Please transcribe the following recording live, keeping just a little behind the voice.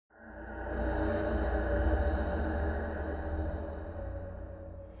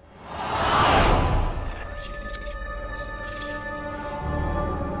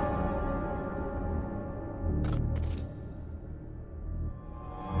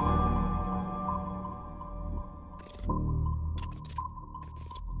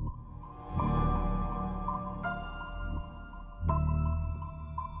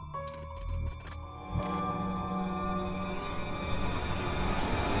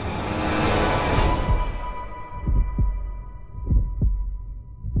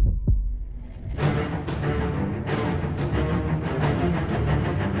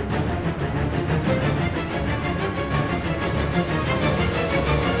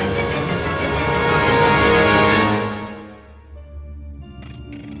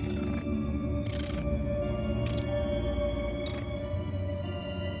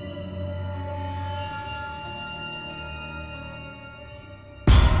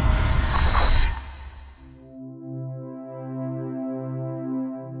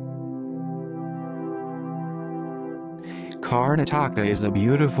Karnataka is a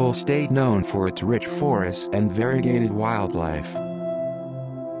beautiful state known for its rich forests and variegated wildlife.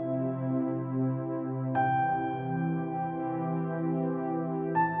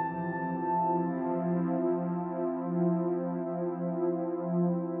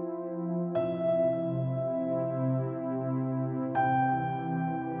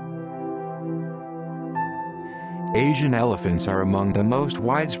 Asian elephants are among the most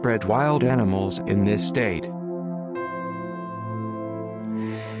widespread wild animals in this state.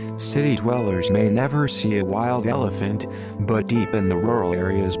 City dwellers may never see a wild elephant, but deep in the rural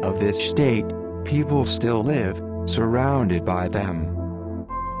areas of this state, people still live, surrounded by them.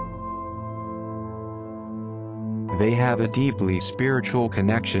 They have a deeply spiritual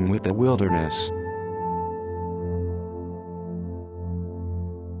connection with the wilderness.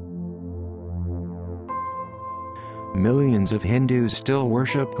 Millions of Hindus still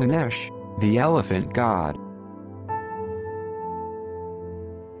worship Ganesh, the elephant god.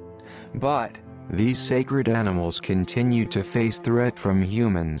 But these sacred animals continue to face threat from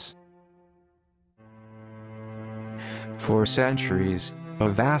humans. For centuries, a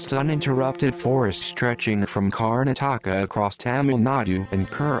vast uninterrupted forest stretching from Karnataka across Tamil Nadu and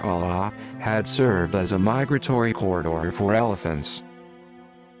Kerala had served as a migratory corridor for elephants.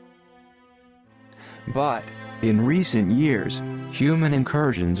 But in recent years, human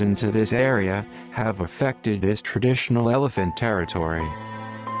incursions into this area have affected this traditional elephant territory.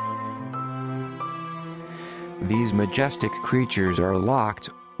 These majestic creatures are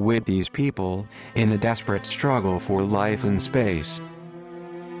locked, with these people, in a desperate struggle for life and space.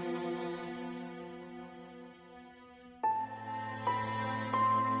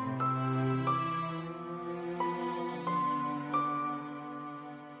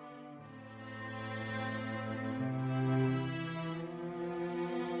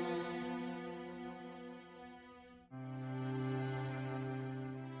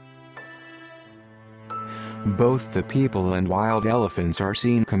 Both the people and wild elephants are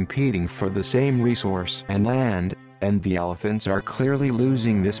seen competing for the same resource and land, and the elephants are clearly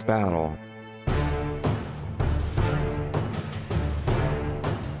losing this battle.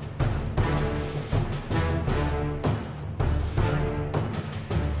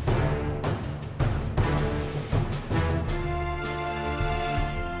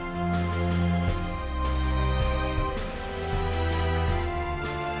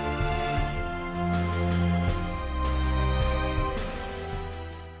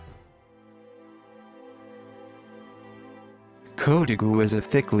 Kodagu is a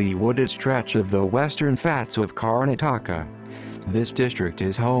thickly wooded stretch of the western Ghats of Karnataka. This district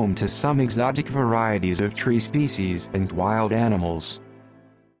is home to some exotic varieties of tree species and wild animals.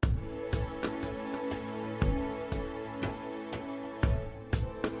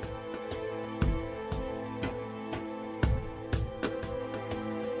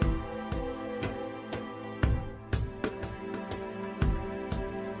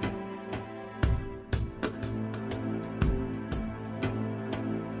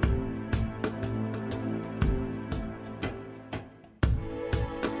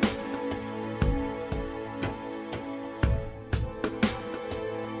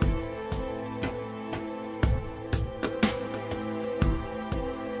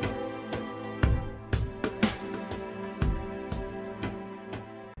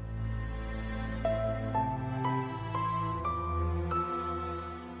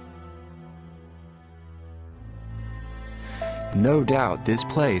 No doubt this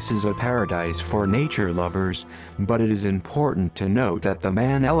place is a paradise for nature lovers, but it is important to note that the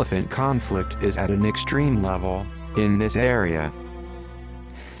man-elephant conflict is at an extreme level in this area.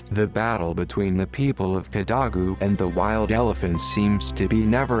 The battle between the people of Kodagu and the wild elephants seems to be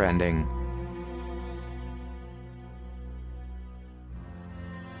never-ending.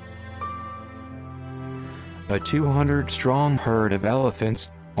 A 200-strong herd of elephants,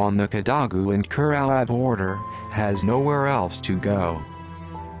 on the Kodagu and Kerala border, has nowhere else to go.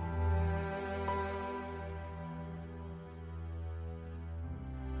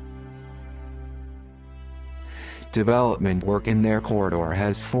 Development work in their corridor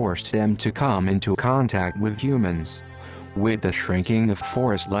has forced them to come into contact with humans. With the shrinking of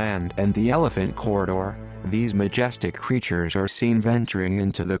forest land and the elephant corridor, these majestic creatures are seen venturing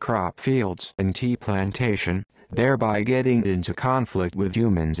into the crop fields and tea plantation, thereby getting into conflict with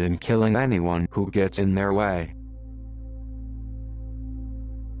humans and killing anyone who gets in their way.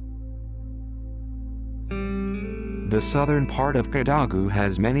 The southern part of Kodagu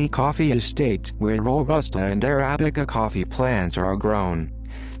has many coffee estates where Robusta and Arabica coffee plants are grown.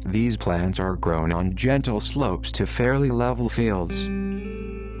 These plants are grown on gentle slopes to fairly level fields.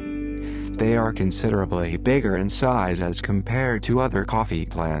 they are considerably bigger in size as compared to other coffee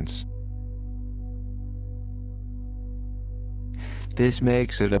plants. This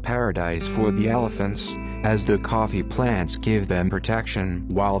makes it a paradise for the elephants, as the coffee plants give them protection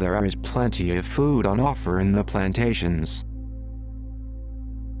while there is plenty of food on offer in the plantations.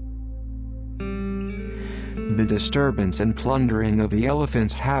 The disturbance and plundering of the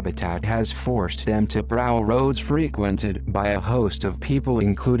elephants' habitat has forced them to prowl roads frequented by a host of people,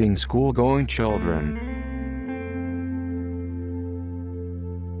 including school-going children.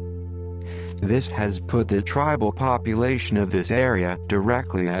 This has put the tribal population of this area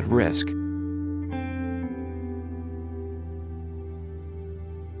directly at risk.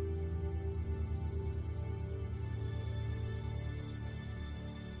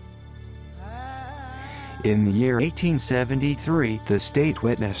 In the year 1873, the state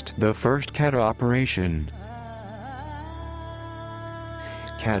witnessed the first Keda operation.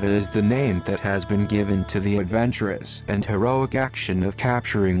 Keda is the name that has been given to the adventurous and heroic action of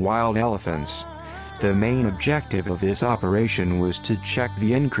capturing wild elephants. The main objective of this operation was to check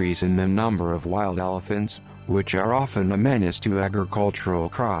the increase in the number of wild elephants, which are often a menace to agricultural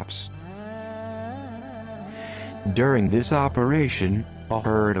crops. During this operation, a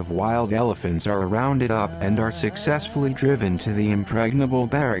herd of wild elephants are rounded up and are successfully driven to the impregnable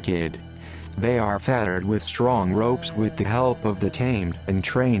barricade. They are fettered with strong ropes with the help of the tamed and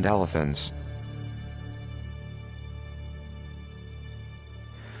trained elephants.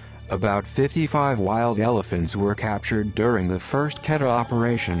 About 55 wild elephants were captured during the first Keda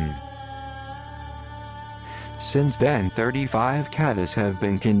operation. Since then, 35 Kedas have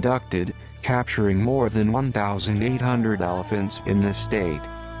been conducted, capturing more than 1,800 elephants in the state.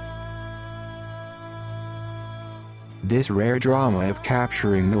 This rare drama of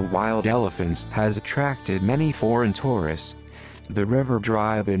capturing the wild elephants has attracted many foreign tourists. The river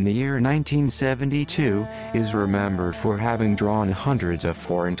drive in the year 1972 is remembered for having drawn hundreds of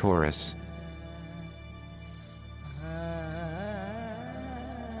foreign tourists.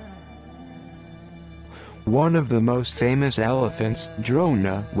 One of the most famous elephants,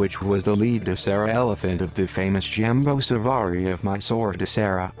 Drona, which was the lead Dasara elephant of the famous Jambu Safari of Mysore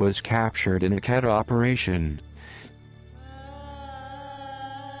Dasara, was captured in a Keda operation.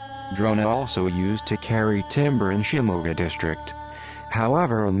 Drona also used to carry timber in Shimoga district.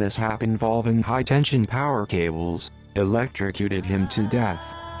 However, a mishap involving high-tension power cables electrocuted him to death.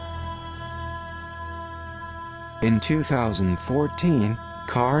 In 2014,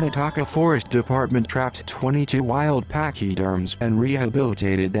 Karnataka Forest Department trapped 22 wild pachyderms and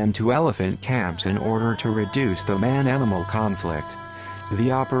rehabilitated them to elephant camps in order to reduce the man-animal conflict.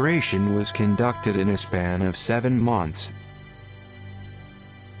 The operation was conducted in a span of 7 months